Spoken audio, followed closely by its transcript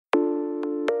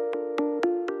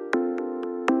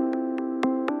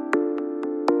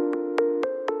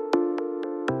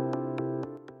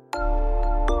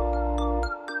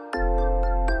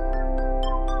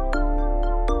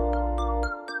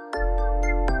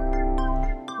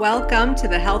Welcome to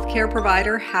the Healthcare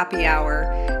Provider Happy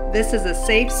Hour. This is a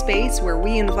safe space where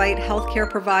we invite healthcare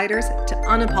providers to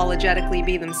unapologetically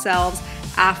be themselves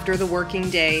after the working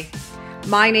day.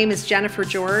 My name is Jennifer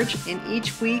George, and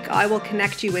each week I will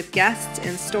connect you with guests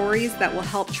and stories that will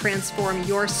help transform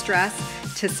your stress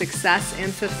to success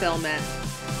and fulfillment.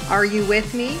 Are you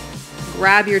with me?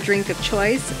 Grab your drink of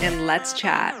choice and let's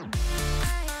chat.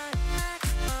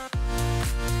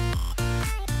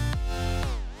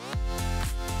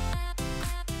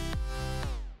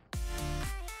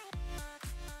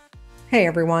 Hey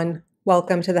everyone,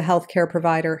 welcome to the Healthcare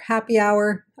Provider Happy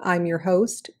Hour. I'm your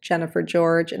host, Jennifer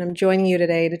George, and I'm joining you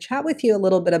today to chat with you a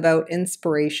little bit about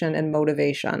inspiration and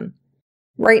motivation.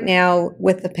 Right now,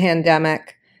 with the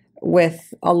pandemic,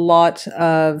 with a lot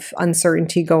of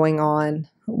uncertainty going on,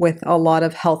 with a lot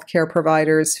of healthcare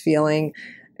providers feeling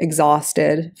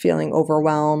exhausted, feeling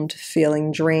overwhelmed,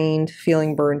 feeling drained,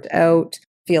 feeling burnt out,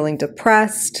 feeling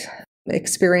depressed,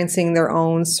 experiencing their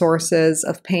own sources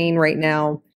of pain right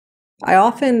now, I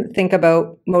often think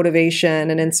about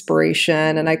motivation and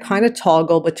inspiration, and I kind of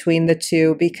toggle between the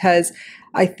two because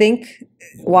I think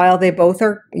while they both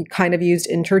are kind of used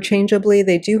interchangeably,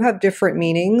 they do have different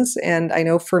meanings. And I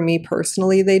know for me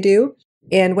personally, they do.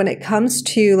 And when it comes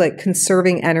to like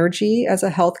conserving energy as a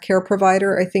healthcare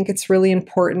provider, I think it's really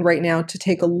important right now to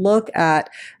take a look at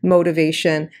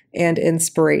motivation and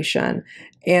inspiration.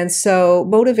 And so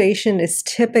motivation is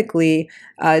typically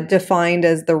defined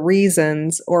as the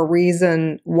reasons or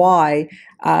reason why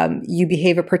you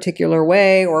behave a particular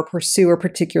way or pursue a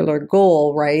particular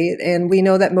goal, right? And we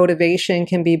know that motivation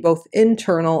can be both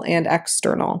internal and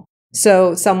external.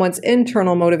 So someone's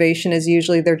internal motivation is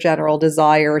usually their general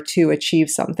desire to achieve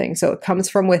something. So it comes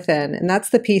from within, and that's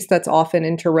the piece that's often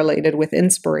interrelated with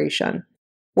inspiration.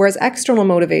 Whereas external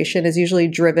motivation is usually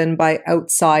driven by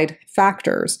outside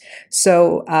factors.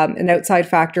 So an outside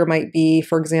factor might be,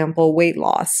 for example, weight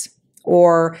loss,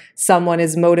 or someone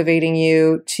is motivating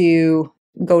you to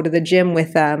go to the gym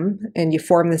with them and you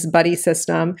form this buddy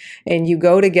system and you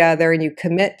go together and you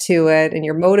commit to it and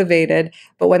you're motivated.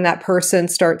 But when that person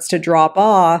starts to drop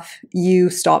off, you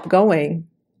stop going.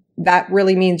 That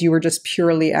really means you were just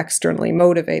purely externally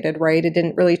motivated, right? It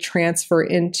didn't really transfer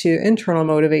into internal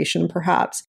motivation,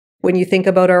 perhaps. When you think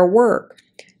about our work,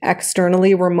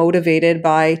 externally, we're motivated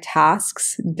by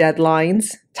tasks,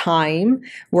 deadlines, time.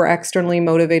 We're externally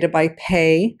motivated by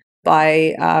pay,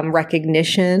 by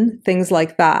recognition, things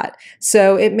like that.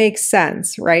 So it makes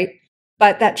sense, right?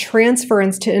 But that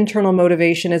transference to internal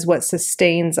motivation is what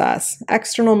sustains us.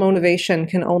 External motivation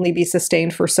can only be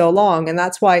sustained for so long. And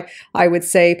that's why I would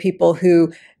say people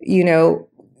who,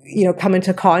 come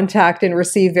into contact and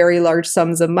receive very large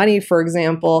sums of money, for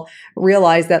example,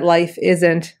 realize that life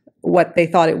isn't what they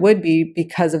thought it would be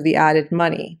because of the added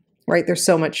money, right? There's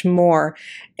so much more.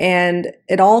 And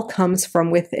it all comes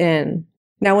from within.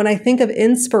 Now, when I think of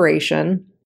inspiration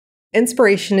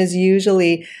is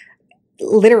usually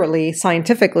literally,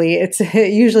 scientifically,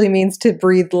 it usually means to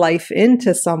breathe life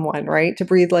into someone, right? To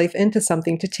breathe life into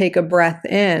something, to take a breath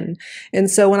in. And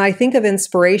so when I think of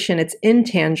inspiration, it's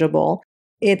intangible,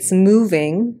 it's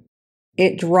moving,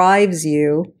 it drives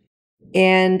you,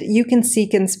 and you can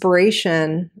seek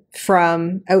inspiration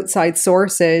from outside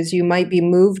sources. You might be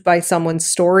moved by someone's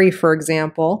story, for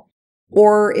example,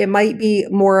 or it might be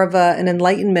more of an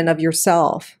enlightenment of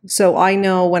yourself. So I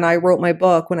know when I wrote my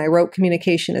book, when I wrote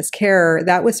Communication is Care,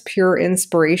 that was pure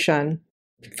inspiration.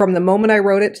 From the moment I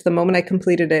wrote it to the moment I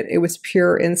completed it, it was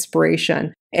pure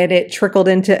inspiration. And it trickled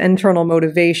into internal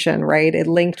motivation, right? It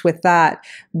linked with that.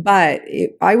 But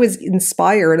I was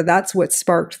inspired. That's what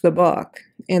sparked the book.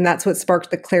 And that's what sparked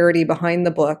the clarity behind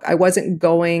the book. I wasn't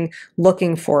going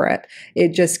looking for it. It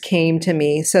just came to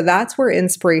me. So that's where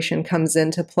inspiration comes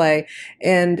into play.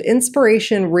 And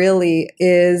inspiration really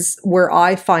is where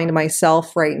I find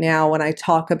myself right now when I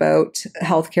talk about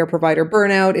healthcare provider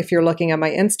burnout. If you're looking at my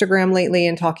Instagram lately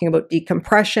and talking about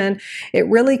decompression, it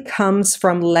really comes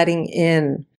from letting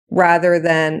in rather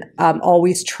than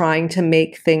always trying to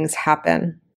make things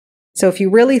happen. So if you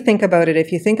really think about it,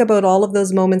 if you think about all of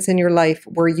those moments in your life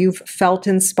where you've felt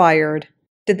inspired,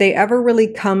 did they ever really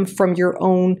come from your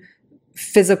own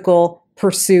physical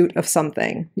pursuit of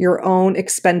something, your own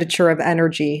expenditure of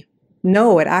energy?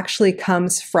 No, it actually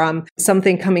comes from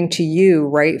something coming to you,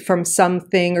 right? From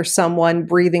something or someone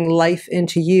breathing life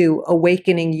into you,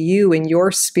 awakening you in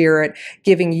your spirit,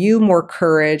 giving you more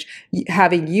courage,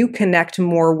 having you connect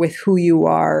more with who you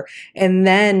are, and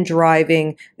then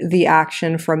driving the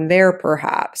action from there,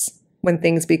 perhaps, when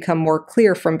things become more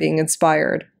clear from being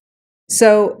inspired.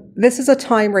 So this is a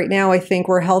time right now, I think,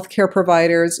 where healthcare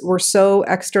providers were so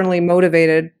externally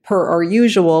motivated per our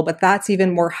usual, but that's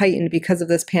even more heightened because of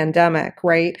this pandemic,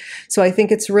 right? So I think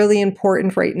it's really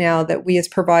important right now that we as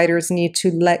providers need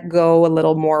to let go a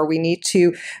little more. We need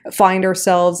to find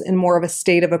ourselves in more of a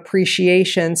state of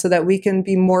appreciation so that we can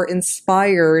be more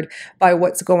inspired by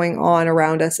what's going on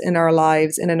around us in our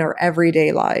lives and in our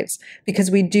everyday lives,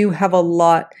 because we do have a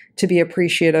lot to be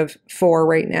appreciative for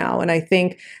right now. And I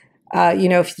think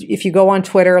if you go on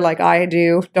Twitter like I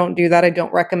do, don't do that. I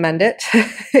don't recommend it.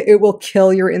 It will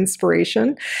kill your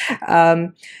inspiration.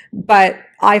 But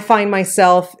I find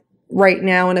myself right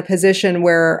now in a position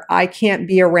where I can't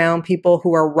be around people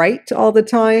who are right all the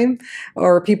time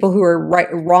or people who are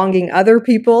wronging other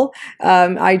people.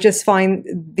 I just find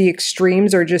the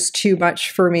extremes are just too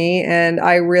much for me. And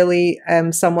I really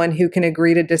am someone who can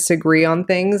agree to disagree on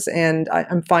things. And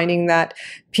I'm finding that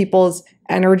people's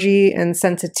energy and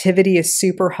sensitivity is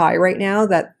super high right now,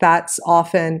 that's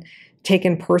often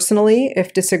taken personally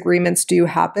if disagreements do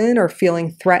happen or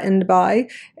feeling threatened by.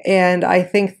 And I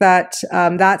think that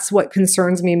that's what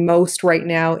concerns me most right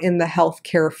now in the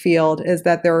healthcare field, is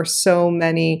that there are so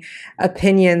many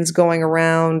opinions going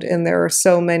around and there are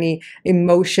so many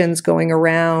emotions going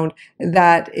around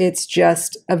that it's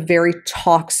just a very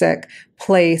toxic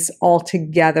place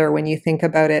altogether when you think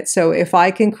about it. So if I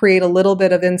can create a little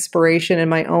bit of inspiration in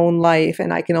my own life,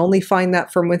 and I can only find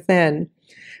that from within,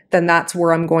 then that's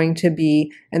where I'm going to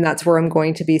be, and that's where I'm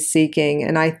going to be seeking.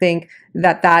 And I think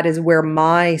that that is where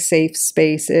my safe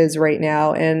space is right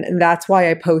now. And that's why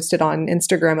I posted on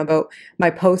Instagram about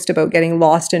my post about getting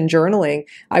lost in journaling.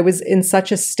 I was in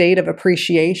such a state of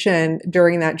appreciation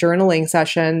during that journaling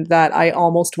session that I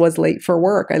almost was late for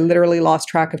work. I literally lost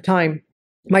track of time.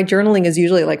 My journaling is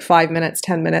usually like 5 minutes,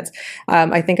 10 minutes.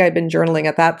 I think I'd been journaling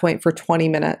at that point for 20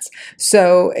 minutes.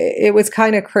 So it was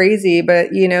kind of crazy,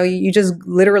 but you just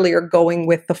literally are going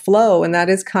with the flow. And that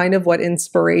is kind of what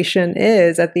inspiration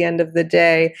is at the end of the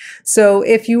day. So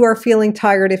if you are feeling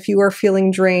tired, if you are feeling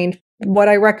drained, what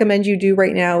I recommend you do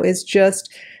right now is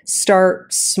just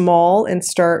start small and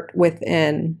start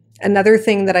within. Another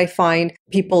thing that I find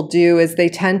people do is they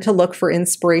tend to look for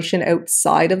inspiration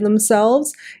outside of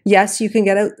themselves. Yes, you can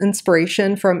get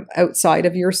inspiration from outside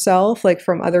of yourself, like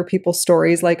from other people's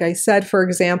stories, like I said, for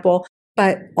example,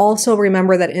 but also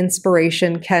remember that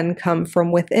inspiration can come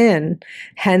from within,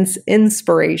 hence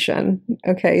inspiration.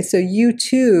 Okay, so you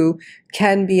too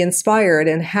can be inspired,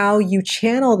 and how you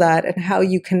channel that and how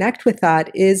you connect with that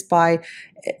is by,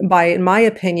 in my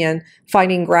opinion,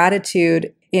 finding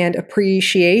gratitude and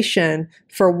appreciation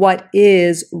for what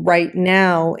is right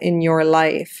now in your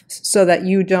life, so that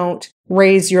you don't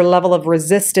raise your level of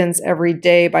resistance every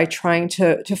day by trying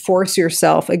to force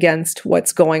yourself against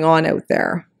what's going on out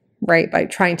there, right? By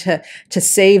trying to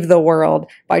save the world,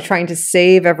 by trying to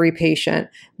save every patient,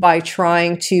 by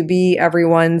trying to be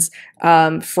everyone's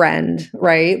friend,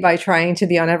 right? By trying to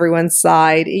be on everyone's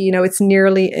side. It's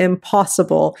nearly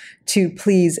impossible to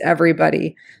please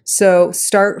everybody. So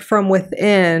start from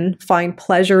within, find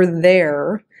pleasure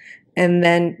there, and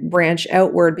then branch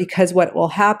outward, because what will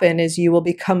happen is you will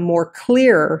become more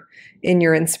clear in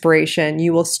your inspiration.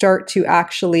 You will start to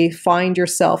actually find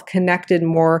yourself connected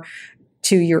more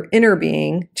to your inner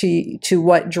being, to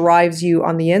what drives you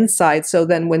on the inside. So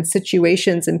then when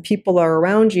situations and people are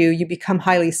around you, you become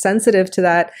highly sensitive to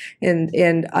that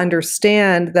and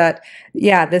understand that,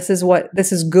 yeah, this is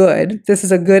good. This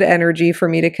is a good energy for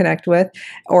me to connect with,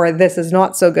 or this is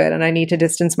not so good and I need to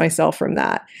distance myself from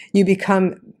that. You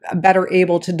become better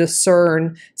able to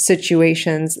discern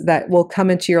situations that will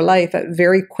come into your life at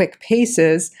very quick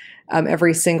paces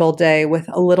every single day with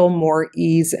a little more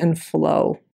ease and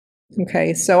flow.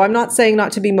 Okay, so I'm not saying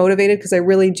not to be motivated, because I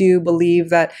really do believe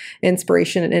that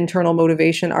inspiration and internal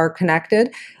motivation are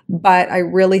connected, but I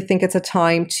really think it's a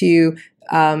time to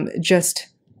just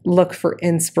look for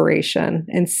inspiration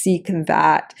and seek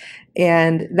that.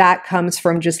 And that comes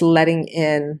from just letting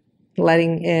in,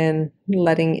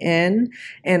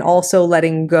 and also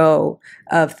letting go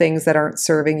of things that aren't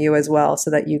serving you as well, so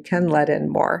that you can let in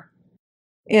more.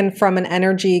 And from an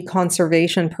energy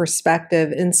conservation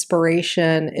perspective,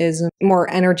 inspiration is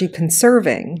more energy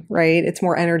conserving, right? It's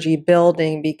more energy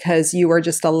building, because you are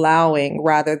just allowing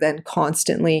rather than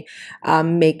constantly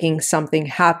making something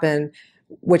happen,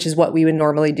 which is what we would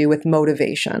normally do with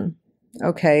motivation.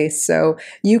 Okay, so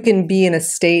you can be in a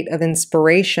state of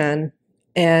inspiration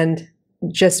and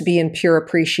just be in pure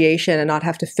appreciation and not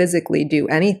have to physically do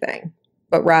anything,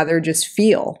 but rather just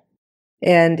feel.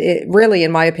 And it really,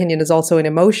 in my opinion, is also an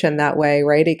emotion that way,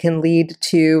 right? It can lead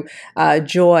to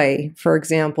joy, for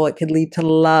example. It could lead to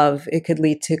love. It could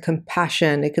lead to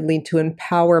compassion. It could lead to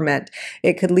empowerment.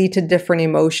 It could lead to different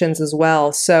emotions as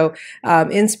well. So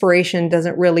inspiration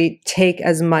doesn't really take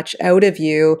as much out of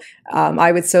you.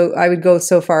 I would go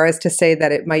so far as to say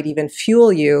that it might even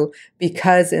fuel you,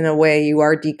 because in a way you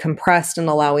are decompressed and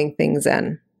allowing things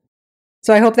in.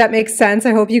 So I hope that makes sense.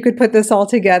 I hope you could put this all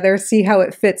together, see how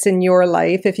it fits in your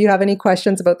life. If you have any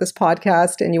questions about this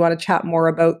podcast and you want to chat more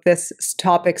about this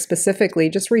topic specifically,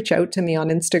 just reach out to me on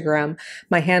Instagram.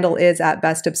 My handle is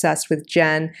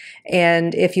 @bestobsessedwithjen.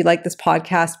 And if you like this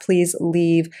podcast, please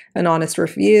leave an honest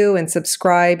review and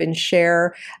subscribe and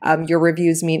share. Your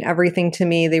reviews mean everything to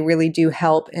me. They really do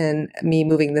help in me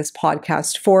moving this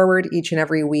podcast forward each and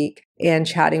every week and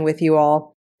chatting with you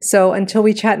all. So until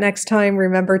we chat next time,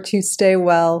 remember to stay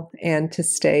well and to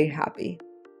stay happy.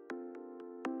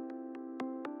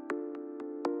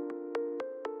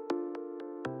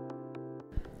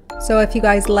 So if you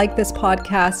guys like this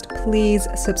podcast, please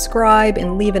subscribe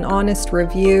and leave an honest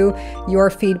review.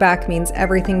 Your feedback means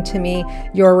everything to me.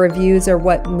 Your reviews are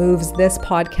what moves this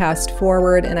podcast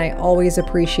forward, and I always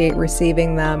appreciate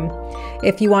receiving them.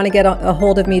 If you want to get a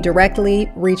hold of me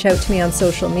directly, reach out to me on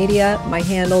social media. My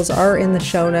handles are in the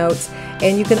show notes,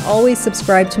 and you can always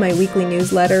subscribe to my weekly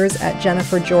newsletters at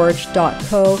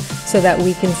jennifergeorge.co so that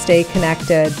we can stay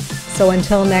connected. So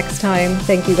until next time,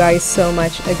 thank you guys so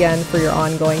much again for your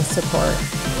ongoing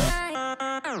support.